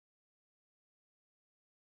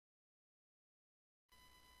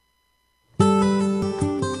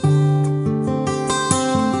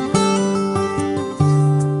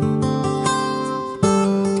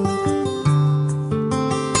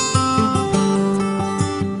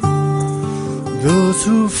Those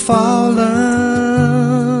who've fallen,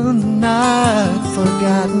 not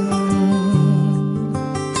forgotten,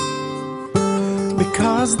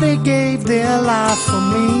 because they gave their life for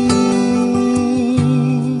me.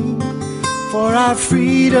 For our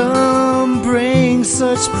freedom brings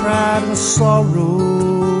such pride and sorrow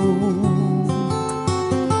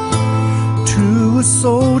to a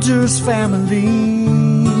soldier's family.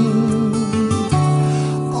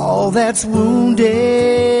 All that's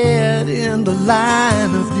wounded in the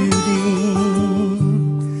line of duty,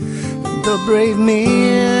 the brave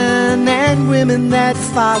men and women that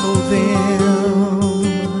follow them,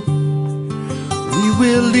 we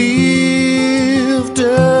will lift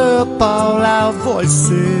up all our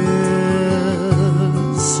voices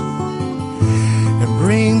and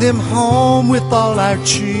bring them home with all our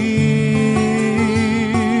cheers.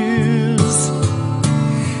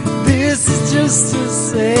 This is just to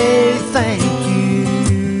say thank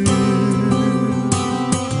you,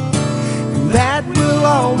 and that we'll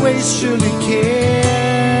always surely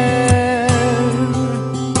care.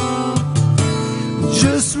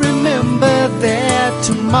 Just remember that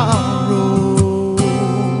tomorrow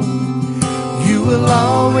you will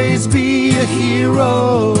always be a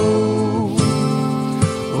hero,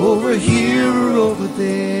 over here or over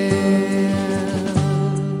there.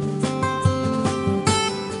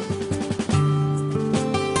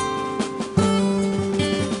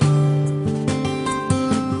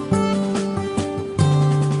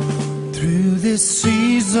 This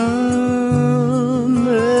season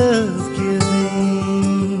of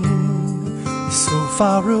giving, so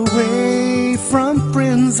far away from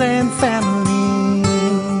friends and family,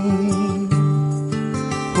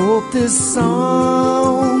 hope this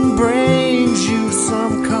song brings you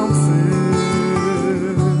some comfort,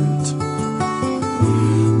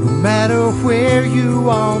 no matter where you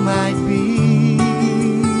all might be.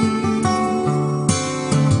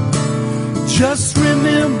 Just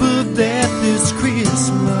remember that this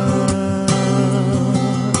Christmas,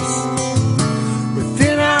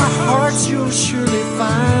 within our hearts you'll surely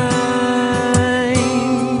find,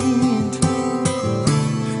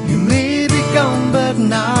 you may be gone but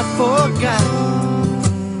not forgotten.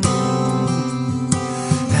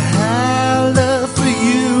 Our love for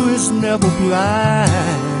you is never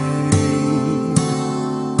blind.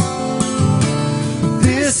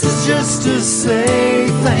 This is just to say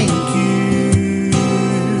thank you,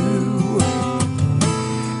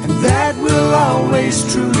 that we'll always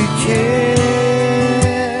truly care.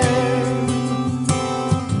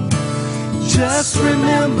 Just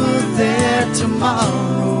remember that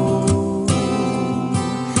tomorrow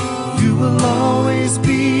you will always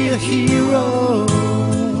be a hero,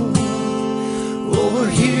 over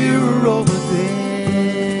here or over there.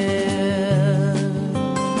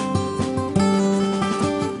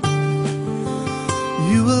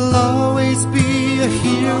 You will always be a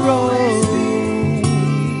hero,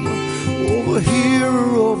 over here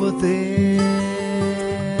or over there.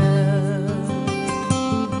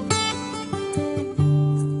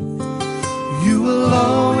 You will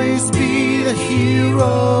always be a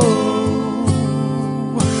hero,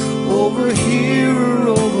 over here or